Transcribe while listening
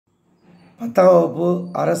10ஆம் வகுப்பு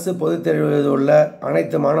அரசு பொதுத் தேர்வு எழுதியுள்ள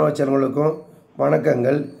அனைத்து மாணவ செல்வங்களுக்கும்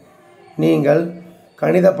வணக்கங்கள். நீங்கள்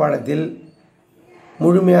கணித பாடத்தில்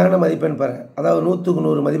முழுமையான மதிப்பெண் பெற, அதாவது 100க்கு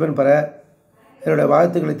 100 மதிப்பெண் பெற என்னுடைய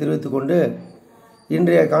வாழ்த்துக்களை தெரிவித்துக் கொண்டு,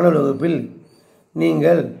 இன்றைய காணொலி வகுப்பில்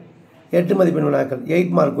நீங்கள் 8 மதிப்பெண் வினாக்கள்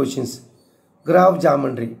 8 மார்க் கொஷின்ஸ், கிராஃப்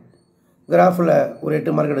ஜாமெண்ட்ரி, கிராஃபில் ஒரு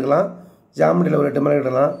 8 மார்க் எடுக்கலாம், ஜாமெண்ட்ரியில் ஒரு 8 மார்க்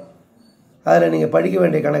எடுக்கலாம். அதில் நீங்கள் படிக்க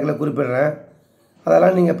வேண்டிய கணக்கில் குறிப்பிடுறேன்.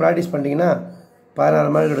 அதெல்லாம் நீங்கள் ப்ராக்டிஸ் பண்ணிட்டீங்கன்னா 16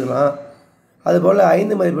 மார்க் எடுக்கலாம். அதுபோல்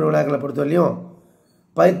 5 மதிப்பெண் வினாக்களை பொறுத்தவரையும்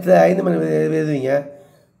 5 மணி எழுதுவீங்க,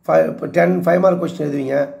 5 மார்க் கொஸ்டின்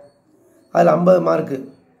எழுதுவீங்க, அதில் 50 மார்க்கு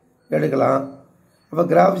எடுக்கலாம். அப்போ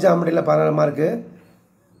கிராஃப் ஜாமெண்ட்ரியில் 16 மார்க்கு,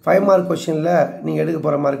 5 மார்க் கொஸ்டினில் நீங்கள் எடுக்க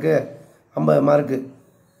போகிற மார்க்கு 50 மார்க்கு.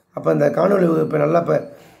 அப்போ இந்த காணொலி இப்போ நல்லா இப்போ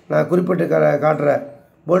நான் குறிப்பிட்டு காட்டுற,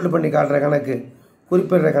 போல்டு பண்ணி காட்டுற கணக்கு,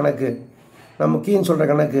 குறிப்பிடுற கணக்கு, நான் முக்கியம் சொல்கிற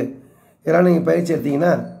கணக்கு, இதெல்லாம் நீங்கள் பயிற்சி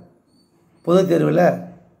எடுத்தீங்கன்னா பொதுத் தேர்வில்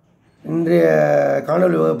இன்றைய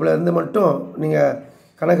காணொலி வகுப்பில் இருந்து மட்டும் நீங்கள்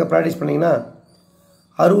கணக்கை ப்ராக்டிஸ் பண்ணிங்கன்னா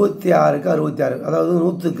 66க்கு 66, அதாவது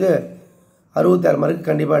 100க்கு 66 மார்க்கு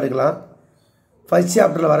கண்டிப்பாக எடுக்கலாம். ஃபஸ்ட்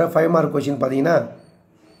சாப்டரில் வர 5 மார்க் கொஷின் பார்த்தீங்கன்னா,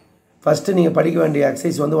 ஃபஸ்ட்டு நீங்கள் படிக்க வேண்டிய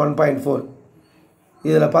எக்ஸசைஸ் வந்து 1.4.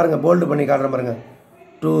 இதில் பாருங்கள், போல்டு பண்ணி காட்டுற பாருங்கள்,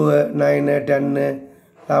 2, 9, 10,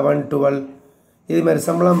 11, 12 இதுமாதிரி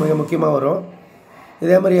சம்பளம் மிக முக்கியமாக வரும்.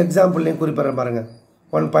 இதே மாதிரி எக்ஸாம்பிள்லையும் குறிப்பிட்ற பாருங்கள்,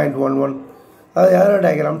 1.11, அதாவது ஏரோ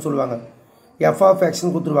டயக்ராம்னு சொல்லுவாங்க. எஃப் ஆஃப்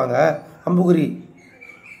எக்ஸ்ன்னு கொடுத்துருவாங்க, அம்புகுறி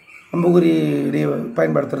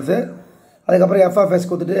பயன்படுத்துறது. அதுக்கப்புறம் எஃப் ஆஃப் எக்ஸ்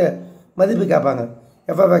கொடுத்துட்டு மதிப்பு கேட்பாங்க,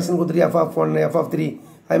 எஃப் ஆஃப் எக்ஸ்ன்னு கொடுத்துட்டு எஃப் ஆஃப் 1, எஃப் ஆஃப் 3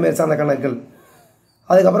 அதுமாரி சார்ந்த கணக்குகள்.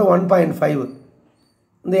 அதுக்கப்புறம் 1.5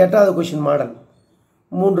 இந்த 8வது question model,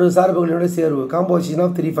 3 சார்புகளினுடைய சேர்வு, composition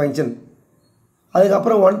of 3 function.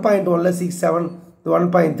 அதுக்கப்புறம் 1.1ல் 6, 7,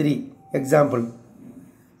 1.3 எக்ஸாம்பிள்.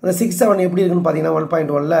 அந்த 6, 7 எப்படி இருக்குன்னு பார்த்தீங்கன்னா,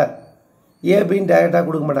 1.1ல் ஏபின்னு டைரெக்டாக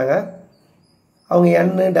கொடுக்க மாட்டாங்க, அவங்க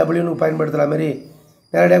என்னு டபிள்யூன்னு பயன்படுத்துகிற மாதிரி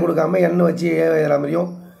நேரடியாக கொடுக்காம என்னு வச்சு ஏ எழுதுகிற மாதிரியும்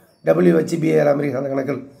டபிள்யூ வச்சு பி எழுதுகிற மாதிரி அந்த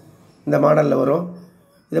கணக்குகள் இந்த மாடலில் வரும்.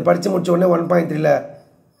 இதை படித்து முடித்த உடனே 1.3ல்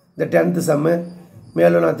இந்த 10th சம்மு,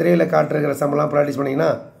 மேலும் நான் திரையில் காட்டுற சம்மெல்லாம் ப்ராக்டிஸ் பண்ணிங்கன்னா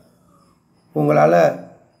உங்களால்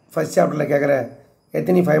ஃபஸ்ட் சாப்டரில் கேட்குற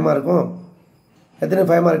எத்தனை 5 மார்க்கும் எத்தனை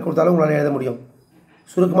 5 மார்க் கொடுத்தாலும் உங்களால் எழுத முடியும்.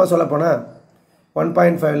 சுருக்கமாக சொல்லப்போனால்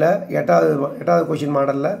 1.5ல் 8வது கொஷின்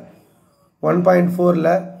மாடலில், 1.4ல்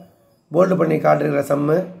போல்டு பண்ணி காட்டுகிற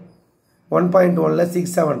சம்மு, 1.1ல் 6,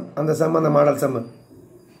 7 அந்த சம், அந்த மாடல் சம்மு.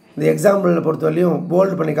 இந்த எக்ஸாம்பிளில் பொறுத்தவரையும்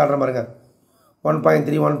போல்டு பண்ணி காட்டுற பாருங்க,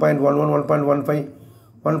 1.3, 1.11, 1.15,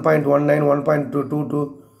 1.19, 1.22,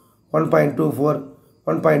 1.24,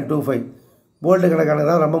 1.25 போல்டு கணக்கானது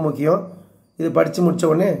தான் ரொம்ப முக்கியம். இது படித்து முடித்த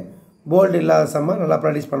உடனே போல்டு இல்லாத சம்மை நல்லா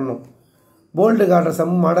ப்ராக்டிஸ் பண்ணணும். போல்டு காட்டுற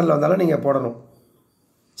சம் மாடலில் வந்தாலும் நீங்கள் போடணும்.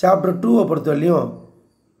 சாப்டர் 2 பொறுத்தவரையும்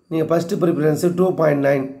நீங்கள் ஃபஸ்ட்டு ப்ரிஃபரன்ஸு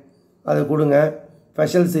 2.9 அது கொடுங்க,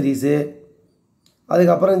 ஸ்பெஷல் சீரீஸு.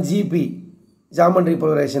 அதுக்கப்புறம் ஜிபி ஜாமெண்ட்ரி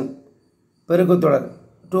ப்ரோக்ரேஷன் பெருக்குத்தொடர்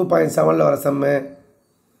 2.7ல் வர சம்மு.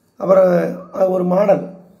 அப்புறம் ஒரு model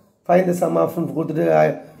find the some of கொடுத்துட்டு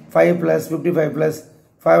 5 + 55 +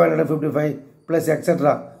 555 +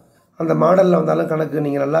 எக்ஸட்ரா அந்த மாடலில் வந்தாலும் கணக்கு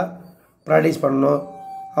நீங்கள் நல்லா ப்ராக்டிஸ் பண்ணணும்.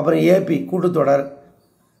 அப்புறம் ஏபி கூட்டுத்தொடர்,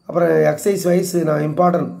 அப்புறம் எக்ஸசைஸ் வைஸ் நான்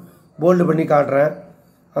இம்பார்ட்டன்ட் போல்டு பண்ணி காட்டுறேன்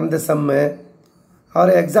அந்த சம்மு,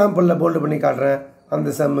 அப்புறம் எக்ஸாம்பிளில் போல்டு பண்ணி காட்டுறேன் அந்த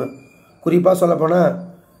சம்மு. குறிப்பாக சொல்லப்போனால்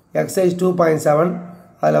எக்ஸசைஸ் 2.7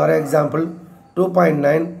 அதில் வர எக்ஸாம்பிள்,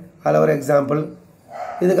 2.9 அதில் வர எக்ஸாம்பிள்.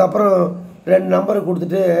 இதுக்கப்புறம் 2 நம்பரை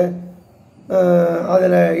கொடுத்துட்டு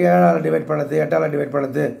அதில் 7ஆல் டிவைட் பண்ணது, 8ஆல் டிவைட்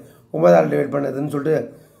பண்ணது, 9ஆல் டிவைட் பண்ணதுன்னு சொல்லிட்டு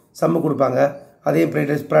சம்மு கொடுப்பாங்க. அதையும்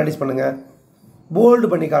ப்ராக்டிஸ் பண்ணுங்கள். போல்டு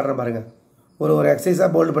பண்ணி காட்டுறேன் பாருங்கள், ஒரு எக்ஸசைஸாக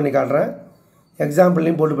போல்டு பண்ணி காட்டுறேன்,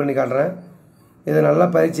 எக்ஸாம்பிள்லையும் போல்டு பண்ணி காட்டுறேன். இதை நல்லா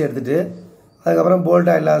பயிற்சி எடுத்துகிட்டு அதுக்கப்புறம்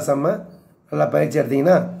போல்டாக இல்லாத செம்ம நல்லா பயிற்சி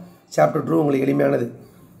எடுத்திங்கன்னா சாப்டர் 2 உங்களுக்கு எளிமையானது.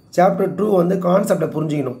 சாப்டர் 2 வந்து கான்செப்டை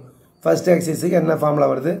புரிஞ்சிக்கணும். ஃபஸ்ட் எக்ஸசைஸுக்கு என்ன ஃபார்முலா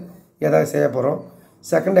வருது, எதாவது செய்ய போகிறோம்,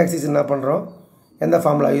 செகண்ட் எக்ஸசைஸ் என்ன பண்ணுறோம், எந்த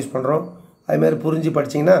ஃபார்முலா யூஸ் பண்ணுறோம், அதுமாரி புரிஞ்சு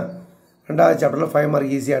படிச்சிங்கன்னா 2வது சாப்டரில் 5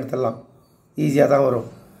 மார்க் ஈஸியாக எடுத்துடலாம். ஈஸியாக தான் வரும்.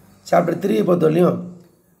 சாப்டர் 3 பொறுத்தவரையும்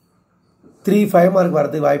 3 5 மார்க்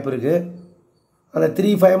வரதுக்கு வாய்ப்பு இருக்குது. அந்த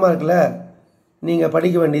 3 5 மார்க்கில் நீங்கள்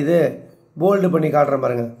படிக்க வேண்டியது போல்டு பண்ணி காட்டுற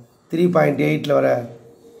பாருங்கள், 3.8ல் வர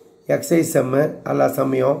எக்ஸசைஸ் செம்மு எல்லா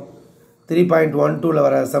சம்மையும், 3.12ல்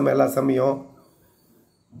வர சம் எல்லா சம்மையும்,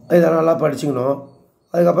 இதை நல்லா படிச்சுக்கணும்.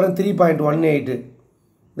 அதுக்கப்புறம் 3.18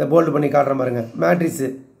 இந்த போல்டு பண்ணி காட்டுற பாருங்கள் மேட்ரிக்ஸு,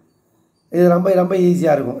 இது ரொம்ப ரொம்ப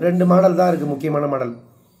ஈஸியாக இருக்கும். 2 மாடல் தான் இருக்குது, முக்கியமான model.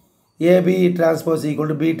 AB transpose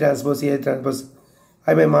equal to be transpose A transpose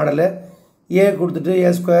அதுமாதிரி மாடலு. ஏ கொடுத்துட்டு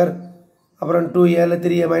A², அப்புறம் 2A,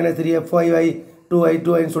 3A - 3A, 5i 2i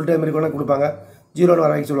 2iன்னு சொல்லிட்டு அதுமாரி கூட கொடுப்பாங்க. 0ன்னு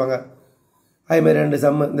வர வைக்க சொல்லுவாங்க. அதுமாரி 2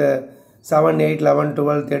 சம்மு இந்த 7, 8, 11,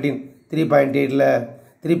 12, 13 3.8ல்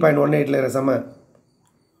 3.18ல் இருக்கிற சம்ம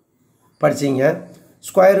படிச்சிங்க.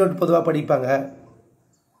 ஸ்கொயர் ரூட் பொதுவாக படிப்பாங்க.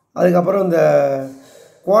 அதுக்கப்புறம் இந்த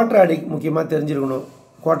குவாட்ராடிக் முக்கியமாக தெரிஞ்சிருக்கணும்.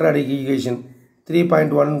 குவாட்ராடிக் ஈக்குவேஷன்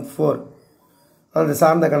 3.14 அந்த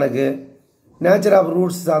சார்ந்த கணக்கு. நேச்சர் ஆஃப்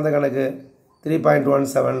ரூட்ஸ் சார்ந்த கணக்கு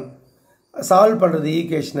 3.17. சால்வ் பண்ணுறது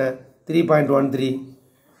ஈக்குவேஷனை 3.13.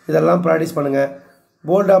 இதெல்லாம் ப்ராக்டிஸ் பண்ணுங்கள்.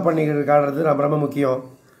 போல்டாக பண்ணிக்கிட்டு காட்டுறது ரொம்ப ரொம்ப முக்கியம்.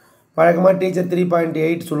 வழக்கமாக டீச்சர்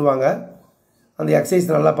 3.8 சொல்லுவாங்க. அந்த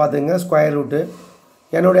எக்ஸசைஸ் நல்லா பார்த்துங்க. ஸ்கொயர் ரூட்டு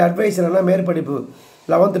என்னுடைய அட்வைஸ் என்னென்னா, மேற்படிப்பு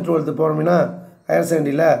 11th 12th போனோம்னா ஹையர்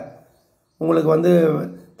செகண்டரியில் உங்களுக்கு வந்து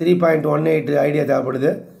 3.18 ஐடியா தேவைப்படுது.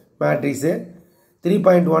 மேட்ரிக்ஸு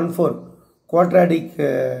 3.14 குவாட்ராடிக்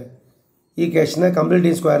ஈக்குவேஷனை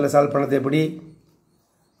கம்ப்ளீட்டிங் ஸ்கொயரில் சால்வ் பண்ணது எப்படி,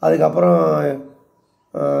 அதுக்கப்புறம்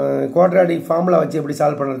குவாட்ராடிக் ஃபார்முலா வச்சு எப்படி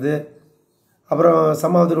சால்வ் பண்ணுறது, அப்புறம்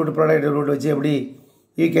some of the root product root வச்சு எப்படி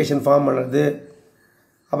ஈக்குவேஷன் ஃபார்ம் பண்ணுறது,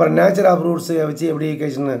 அப்புறம் நேச்சர் ஆஃப் ரூட்ஸை வச்சு எப்படி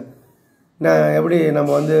ஈக்குவேஷன் எப்படி நம்ம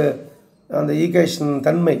வந்து அந்த ஈக்குவேஷன்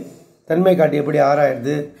தன்மை காட்டி எப்படி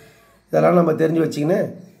ஆராயிடுது, இதெல்லாம் நம்ம தெரிஞ்சு வச்சிக்கின்னு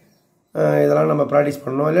இதெல்லாம் நம்ம ப்ராக்டிஸ்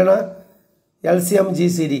பண்ணணும். இல்லைன்னா எல்சிஎம்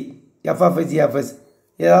ஜிசிடி எஃப்எஃப்எஸ் ஜிஎஃப்எஸ்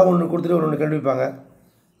ஏதாவது ஒன்று கொடுத்துட்டு ஒன்று கண்டுபிடிப்பாங்க.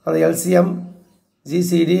 அந்த எல்சிஎம்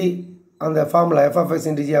ஜிசிடி அந்த ஃபார்முலா எஃப்எஃப்எஸ்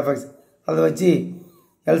இன்ட்டு ஜிஎஃப்எக்ஸ் அதை வச்சு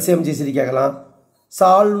எல்சிஎம் ஜிசிடி கேட்கலாம்.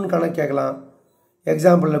 சால்வ்னு கணக்கு கேட்கலாம்.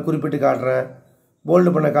 எக்ஸாம்பிளில் குறிப்பிட்டு காட்டுறேன், போல்டு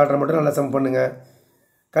பண்ண காட்டுற மட்டும் நல்லா சம் பண்ணுங்கள்.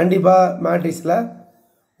 கண்டிப்பாக மேட்ரிக்ஸில்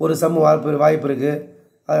ஒரு சம் வாய்ப்பு இருக்குது.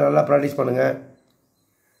 அதை நல்லா ப்ராக்டிஸ் பண்ணுங்கள்.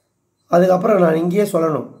 அதுக்கப்புறம் நான் இங்கேயே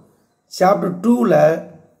சொல்லணும், சாப்டர் 2ல்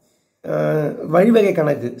வழிவகை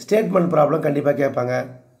கணக்கு ஸ்டேட்மெண்ட் ப்ராப்ளம் கண்டிப்பாக கேட்பாங்க.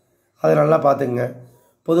 அதை நல்லா பார்த்துக்குங்க.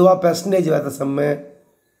 பொதுவாக பெர்சன்டேஜ் வர சம்மு,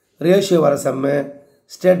 ரேஷியோ வர சம்மு,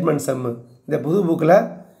 ஸ்டேட்மெண்ட் சம்மு, இந்த புது புக்கில்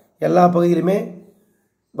எல்லா பகுதியிலுமே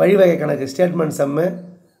வழிவகை கணக்கு ஸ்டேட்மெண்ட் சம்மு,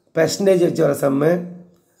 பெர்சன்டேஜ் வச்சு வர சம்மு,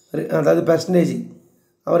 அதாவது பெர்சன்டேஜ்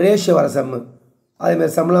அப்புறம் ரேஷியோ வர சம்மு,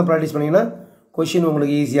 அதேமாதிரி சம்லாம் ப்ராக்டிஸ் பண்ணிங்கன்னா கொஷின்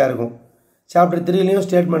உங்களுக்கு ஈஸியாக இருக்கும். சாப்டர் 3லேயும்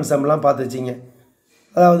ஸ்டேட்மெண்ட் சம்லாம் பார்த்து வச்சிங்க.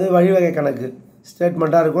 அதாவது வழிவகை கணக்கு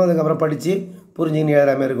ஸ்டேட்மெண்ட்டாக இருக்கும். அதுக்கப்புறம் படித்து புரிஞ்சுக்கின்னு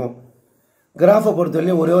எழுதுகிற மாதிரி இருக்கும். கிராஃபை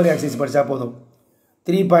பொறுத்தவரையிலையும் ஒரே ஒரு எக்ஸசைஸ் படித்தா போதும்.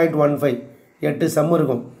 3.15 8 சம்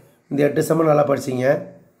இருக்கும். இந்த 8 சம்மு நல்லா படிச்சிங்க.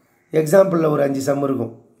 எக்ஸாம்பிளில் ஒரு 5 சம்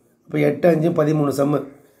இருக்கும். இப்போ 8 5 13 சம்மு.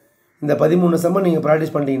 இந்த 13 சம்மை நீங்கள்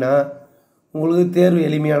ப்ராக்டிஸ் பண்ணிட்டீங்கன்னா உங்களுக்கு தேர்வு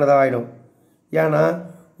எளிமையானதாக ஆகிடும். ஏன்னா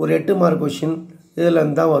ஒரு 8 மார்க் கொஷின் இதில்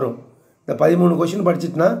தான் வரும். இந்த 13 கொஷின்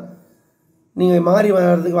படிச்சுட்டுனா நீங்கள் மாறி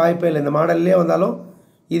வர்றதுக்கு வாய்ப்பே இல்லை. இந்த மாடல்லே வந்தாலும்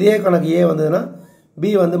இதே கணக்கு ஏ வந்ததுன்னா பி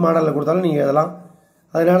வந்து மாடலில் கொடுத்தாலும் நீங்கள் எழுதலாம்.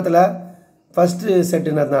 அது நேரத்தில் ஃபஸ்ட்டு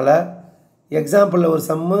செட்டுன்றதுனால எக்ஸாம்பிளில் ஒரு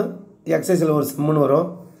சம்மு, எக்ஸசைஸில் ஒரு சம்முன்னு வரும்.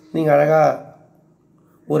 நீங்கள் அழகாக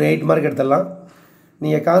ஒரு 8 மார்க் எடுத்துடலாம்.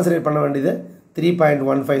 நீங்கள் கான்சன்ட்ரேட் பண்ண வேண்டியது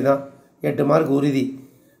 3.15 தான். 8 மார்க் உறுதி.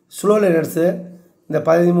 ஸ்லோ லேர்னர்ஸு இந்த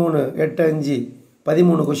 13 8 5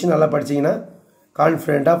 13 கொஷின் நல்லா படிச்சிங்கன்னா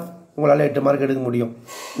கான்ஃபிடென்ட்டாக உங்களால் 8 மார்க் எடுக்க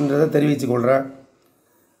முடியும்ன்றதை தெரிவித்துக்கொள்கிறேன்.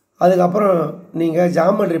 அதுக்கப்புறம் நீங்கள்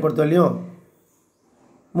ஜாமெட்ரி பொறுத்தவரையிலையும்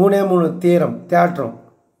 3 தியரம் தேற்றம்,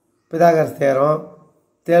 பிதாகரஸ் தேரம்,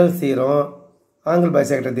 தேல் தீரம், ஆங்கிள்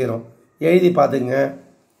பைசெக்டர் தீரம் எழுதி பார்த்துங்க.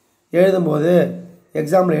 எழுதும்போது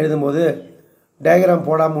எக்ஸாமில் எழுதும்போது டயக்ராம்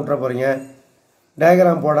போடாமல் விட்டுற போகிறீங்க.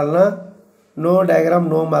 டயக்ராம் போடலைன்னா நோ டயக்ராம்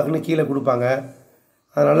நோ மார்க்னு கீழே கொடுப்பாங்க.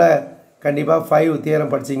 அதனால் கண்டிப்பாக 5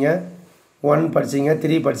 தியரம் படிச்சிங்க, 1 படிச்சிங்க,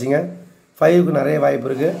 3 படிச்சிங்க. 5க்கு நிறைய வாய்ப்பு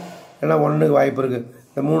இருக்குது, ஏன்னா 1க்கு வாய்ப்பு இருக்குது.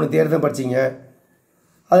 இந்த 3 தியரத்தையும் படிச்சிங்க.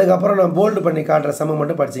 அதுக்கப்புறம் நான் போல்டு பண்ணி காட்டுற சம்ம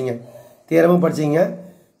மட்டும் படிச்சிங்க. தியரமும் படிச்சிங்க,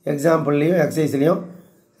 எக்ஸாம்பிள்லேயும் எக்ஸசைஸ்லேயும்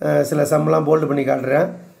சில சம்மெலாம் போல்டு பண்ணி காட்டுறேன்.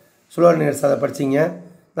 ஸ்லோ லேர்னர்ஸ் அதை படிச்சிங்க.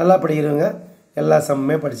 நல்லா படிக்கிறவங்க எல்லா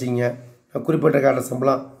சம்முமே படிச்சிங்க. குறிப்பிட்ட காட்டுற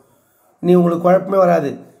சம்பளம் நீ உங்களுக்கு குழப்பமே வராது.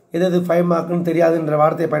 எது 5 மார்க்குன்னு தெரியாதுன்ற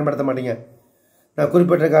வார்த்தையை பயன்படுத்த மாட்டீங்க. நான்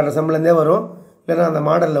குறிப்பிட்ட காட்டுற சம்பளந்தே வரும், இல்லைன்னா அந்த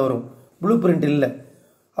மாடலில் வரும். ப்ளூ பிரிண்ட் இல்லை.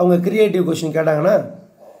 அவங்க க்ரியேட்டிவ் கொஷின் கேட்டாங்கன்னா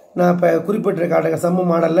நான் இப்போ குறிப்பிட்ட காட்டுற சம்மு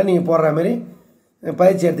மாடலில் நீங்கள் போடுற மாதிரி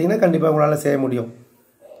பயிற்சி எடுத்திங்கன்னா கண்டிப்பாக உங்களால் செய்ய முடியும்.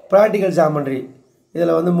 ப்ராக்டிக்கல் ஜாமெண்ட்ரி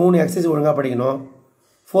இதில் வந்து 3 எக்ஸசைஸ் ஒழுங்காக படிக்கணும்.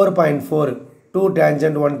 4.4 2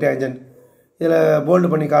 டேஞ்சன்ட் 1 டேஞ்சன்ட் இதில் போல்டு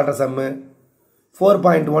பண்ணி காட்டுற சம்மு.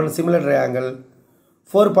 4.1 சிமிலர் ட்ரையாங்கிள்.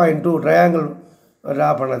 4.2 ட்ரையாங்கிள் ட்ரா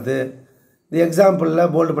பண்ணது. இது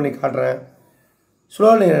எக்ஸாம்பிளில் போல்டு பண்ணி காட்டுறேன். ஸ்லோ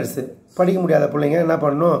லேர்னர்ஸு படிக்க முடியாத பிள்ளைங்க என்ன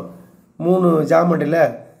பண்ணணும், 3 ஜாமெண்ட்ரியில்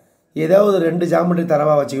ஏதாவது 2 ஜாமெண்ட்ரி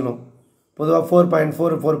தரவாக வச்சுக்கணும். பொதுவாக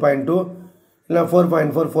 4.4 4.2 இல்லை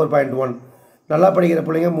 4.4 4.1 நல்லா படிக்கிற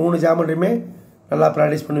பிள்ளைங்க 3 ஜாமெண்ட்ரியுமே நல்லா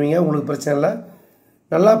ப்ராக்டிஸ் பண்ணுவீங்க, உங்களுக்கு பிரச்சனை இல்லை.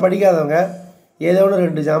 நல்லா படிக்காதவங்க ஏதோ ஒன்று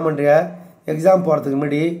 2 ஜாமெண்ட்ரியை எக்ஸாம் போகிறதுக்கு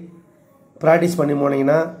முன்னாடி ப்ராக்டிஸ் பண்ணி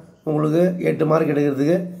போனீங்கன்னா உங்களுக்கு 8 மார்க்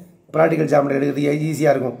எடுக்கிறதுக்கு ப்ராக்டிக்கல் ஜாமெண்ட்ரி எடுக்கிறதுக்கு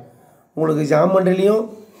ஈஸியாக இருக்கும். உங்களுக்கு ஜாமெண்ட்ரிலையும்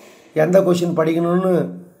எந்த கொஷின் படிக்கணும்னு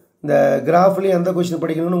இந்த கிராஃப்லேயும் எந்த கொஷின்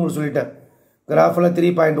படிக்கணும்னு உங்களுக்கு சொல்லிட்டேன். கிராஃபில்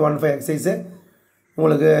 3.15 எக்ஸசைஸு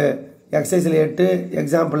உங்களுக்கு எக்ஸசைஸில் 8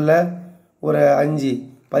 எக்ஸாம்பிளில் ஒரு 5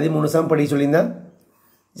 13 சம் படிக்க சொல்லியிருந்தேன்.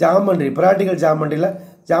 ஜாமெண்ட்ரி ப்ராக்டிக்கல்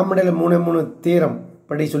ஜாமெண்ட்ரியில் 3 தீரம்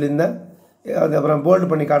படிக்க சொல்லியிருந்தேன். அதுக்கப்புறம் போல்டு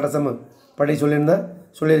பண்ணி காட்டுற சம் படிக்க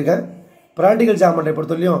சொல்லியிருக்கேன். ப்ராக்டிக்கல் ஜாமெண்ட்ரி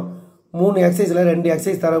பொறுத்தவரையும் 3 எக்ஸசைஸில் 2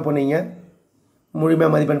 எக்ஸசைஸ் தரவு பண்ணிங்க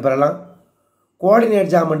முழுமையாக மதிப்பெண் பெறலாம்.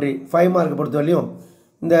 கோஆர்டினேட் ஜாமெண்ட்ரி 5 மார்க் பொறுத்தவரையும்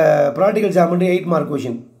இந்த ப்ராக்டிக்கல் ஜாமெண்ட்ரி 8 மார்க்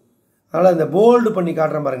கொஷின். அதனால் இந்த போல்டு பண்ணி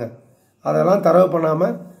காட்டுறேன் பாருங்கள், அதெல்லாம் தரவு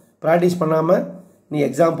பண்ணாமல் ப்ராக்டிஸ் பண்ணாமல் நீ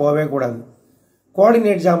எக்ஸாம் போகவே கூடாது.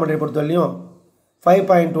 கோஆர்டினேட் ஜாமெண்ட்ரி பொறுத்தவரையும்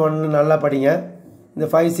 5.1 நல்லா படிங்க. இந்த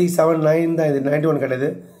 5, 6, 7, 9 தான், இது 91 கிடையாது.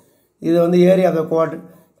 இது வந்து ஏரியா ஆஃப் த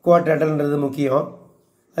குவாட்ரேட்டர்ன்றது முக்கியம்.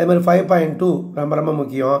 அதே மாதிரி 5.2 ரொம்ப ரொம்ப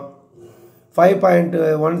முக்கியம்.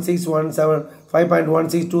 5.1617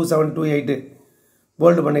 5.162728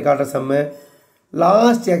 போல்டு பண்ணி காட்டுற சம்மு.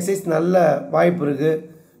 லாஸ்ட் எக்ஸசைஸ் நல்ல வாய்ப்பு இருக்குது,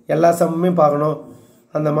 எல்லா சம்முமே பார்க்கணும்.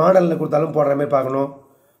 அந்த மாடலில் கொடுத்தாலும் போடுற மாதிரி பார்க்கணும்.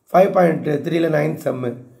 5.3ல் 9th சம்மு,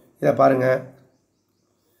 இதை பாருங்கள்.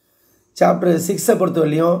 சாப்டர் 6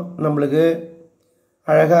 பொறுத்தவரையும் நம்மளுக்கு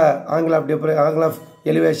அழகாக ஆங்கிள் ஆஃப்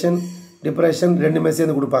எலிவேஷன் டிப்ரெஷன் ரெண்டுமே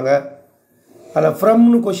சேர்ந்து கொடுப்பாங்க. அதில்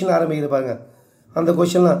ஃப்ரம்னு கொஷின் ஆரம்பிக்குது பாருங்கள். அந்த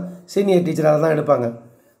கொஷின்லாம் சீனியர் டீச்சராக தான் எடுப்பாங்க.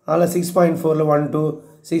 அதில் 6.4ல் 1 2,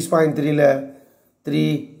 6.3ல் 3,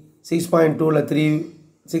 6.2ல் 3,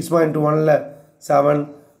 6.1ல் 7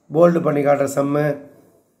 போல்டு பண்ணி காட்டுற சம்மு.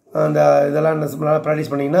 அந்த இதெல்லாம் நம்மளால்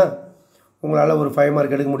ப்ராக்டிஸ் பண்ணிங்கன்னா உங்களால் ஒரு 5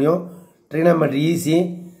 மார்க் எடுக்க முடியும். Trigonometry easy.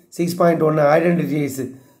 6.1 ஐடென்டிட்டிஸ்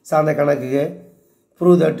சார்ந்த கணக்குக்கு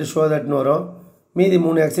ப்ரூவ் தட் ஷோ தட்னு வரும். மீதி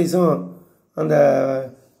 3 எக்ஸசைஸும் அந்த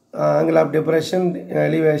ஆங்கிள் ஆஃப் டிப்ரெஷன்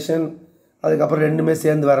எலிவேஷன் அதுக்கப்புறம் ரெண்டுமே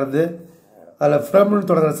சேர்ந்து வர்றது. அதில் ஃப்ரம்னு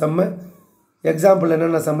தொடங்குற சம்மு எக்ஸாம்பிள்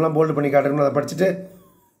என்னென்ன சம்லாம் போல்டு பண்ணி காட்டுறோம்னு அதை படிச்சுட்டு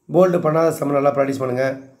போல்டு பண்ணாத சம் நல்லா ப்ராக்டிஸ்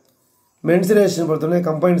பண்ணுங்கள். மென்சுரேஷன் பொறுத்தவரை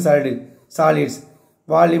combined solids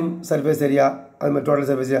volume surface area அது மாதிரி டோட்டல்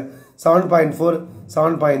சர்ஃபேஸ் ஏரியா 7.4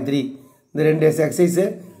 7.3 இந்த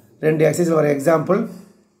 2 எக்ஸசைஸில் வர எக்ஸாம்பிள்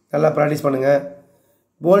நல்லா ப்ராக்டிஸ் பண்ணுங்கள்.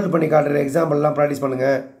 போல்டு பண்ணி காட்டுற எக்ஸாம்பிள்லாம் ப்ராக்டிஸ்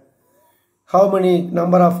பண்ணுங்கள். How many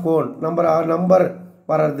number of cone number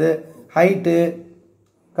வர்றது, ஹைட்டு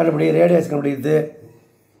கண்டுபிடி, ரேடியஸ் கண்டுபிடிக்கிறது.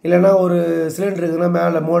 இல்லைன்னா ஒரு சிலிண்டர் இருக்குதுன்னா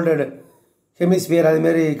மேலே மோல்டட் ஹெமிஸ்பியர்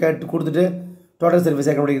அதுமாரி கேட்டு கொடுத்துட்டு டோட்டல் சர்ஃபேஸ்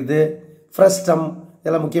கண்டுபிடிக்கிறது. ஃப்ரெஷ் சம்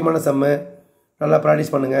இதெல்லாம் முக்கியமான சம்மு, நல்லா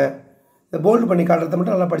ப்ராக்டிஸ் பண்ணுங்கள். இந்த போல்டு பண்ணி காட்டுறத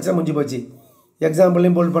மட்டும் நல்லா படித்தா முடிஞ்சு போச்சு.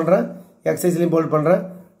 எக்ஸாம்பிள்லையும் போல்டு பண்ணுறேன், எக்ஸசைஸ்லையும் போல்டு பண்ணுறேன்.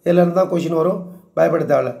 இதில் தான் கொஷின் வரும், பயப்பட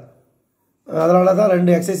தேவை. அதனால தான்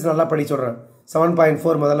 2 எக்ஸசைஸ் நல்லா படிக்க சொல்கிறேன்.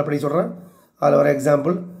 7.4 முதல்ல படிக்க சொல்கிறேன், அதில் ஒரு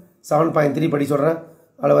எக்ஸாம்பிள். 7.3 படிக்க சொல்கிறேன்,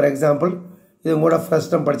 அதில் ஒரு எக்ஸாம்பிள். இது கூட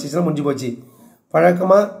ஃபர்ஸ்ட் டைம் படிச்சிச்சுன்னா முடிஞ்சு போச்சு.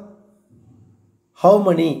 வழக்கமாக how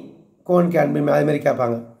money cone can be அதுமாரி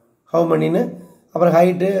கேட்பாங்க. ஹவு மணின்னு அப்புறம்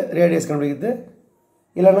ஹைட்டு ரேடியஸ் கண்டுபிடிக்கிறது.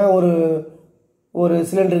 இல்லைன்னா ஒரு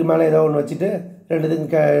சிலிண்டருக்கு மேலே ஏதோ ஒன்று வச்சுட்டு 2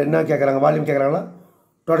 இதுக்கு என்ன கேட்குறாங்க, வால்யூம் கேட்குறாங்களா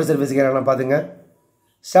டோட்டல் சர்ஃபேஸ் கேட்குறாங்களா பார்த்துங்க.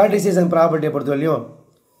 ஸ்டாட்டிஸ்டிக்ஸ் அண்ட் ப்ராபர்ட்டியை பொறுத்தவரையும்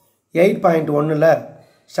 8.1ல்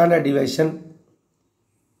ஸ்டாண்டர்ட் டிவியேஷன்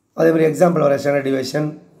அதேமாதிரி எக்ஸாம்பிள் வர standard deviation.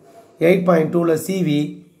 8.2ல் CV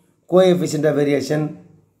coefficient of variation.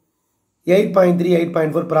 8.3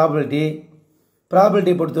 8.4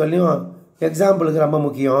 probability பொறுத்தவரையும் எக்ஸாம்பிளுக்கு ரொம்ப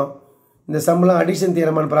முக்கியம். இந்த சம்லாம் அடிஷன்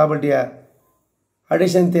தியரமான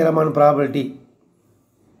ப்ராபபிலிட்டி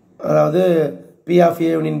அதாவது P of A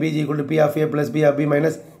in B equal to P of A plus B of B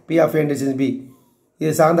minus P of A indices B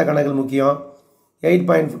இது சார்ந்த கணக்குகள் முக்கியம்.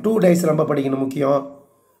 8.2 டைஸ் ரொம்ப படிக்கணும் முக்கியம்.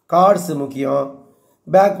 கார்ட்ஸ் முக்கியம்.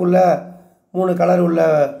 பேக் உள்ள 3 கலர் உள்ள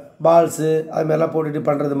பால்ஸு அது மாதிரிலாம் போட்டுட்டு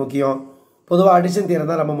பண்ணுறது முக்கியம். பொதுவாக அடிஷன்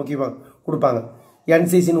தியரம் தான் ரொம்ப முக்கியமாக கொடுப்பாங்க.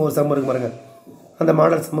 NCCன்னு ஒரு சம் இருக்கு பாருங்க, அந்த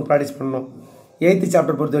மாடல் சம் ப்ராக்டிஸ் பண்ணணும். 8th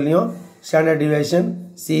சாப்டர் பொறுத்தவரையும் ஸ்டாண்டர்ட் டிவியேஷன்,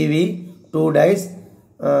 CV, 2 டைஸ்,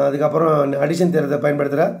 அதுக்கப்புறம் அடிஷன் தியரத்தை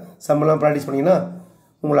பயன்படுத்துகிற சம்மெல்லாம் ப்ராக்டிஸ் பண்ணிங்கன்னா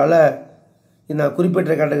உங்களால் இந்த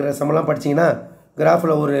குறிப்பிட்ட கேட்டகிற சம்மெல்லாம் படிச்சிங்கன்னா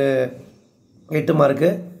கிராஃபில் ஒரு 8 மார்க்கு,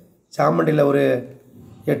 ஜாமெண்ட்ரியில் ஒரு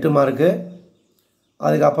 8 மார்க்கு,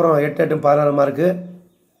 அதுக்கப்புறம் 8 8 16 மார்க்கு,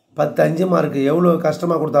 10 5 மார்க்கு. எவ்வளோ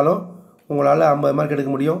கஷ்டமாக கொடுத்தாலும் உங்களால் 50 மார்க்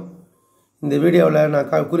எடுக்க முடியும். இந்த வீடியோவில்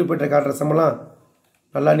நான் குறிப்பிட்ட காட்டுற சம்மெல்லாம்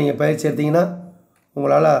நல்லா நீங்கள் பயிற்சி எடுத்தீங்கன்னா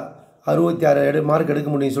உங்களால் 66 மார்க் எடுக்க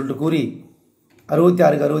முடியும்னு சொல்லிட்டு கூறி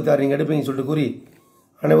 66க்கு 66 நீங்கள் எடுப்பீங்கன்னு சொல்லிட்டு கூறி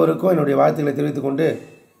அனைவருக்கும் என்னுடைய வாழ்த்துக்களை தெரிவித்துக் கொண்டு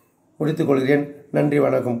முடித்துக்கொள்கிறேன். நன்றி,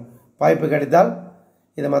 வணக்கம். வாய்ப்பு கிடைத்தால்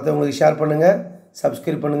இதை மற்றவங்களுக்கு ஷேர் பண்ணுங்கள்,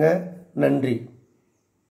 சப்ஸ்கிரைப் பண்ணுங்கள். நன்றி.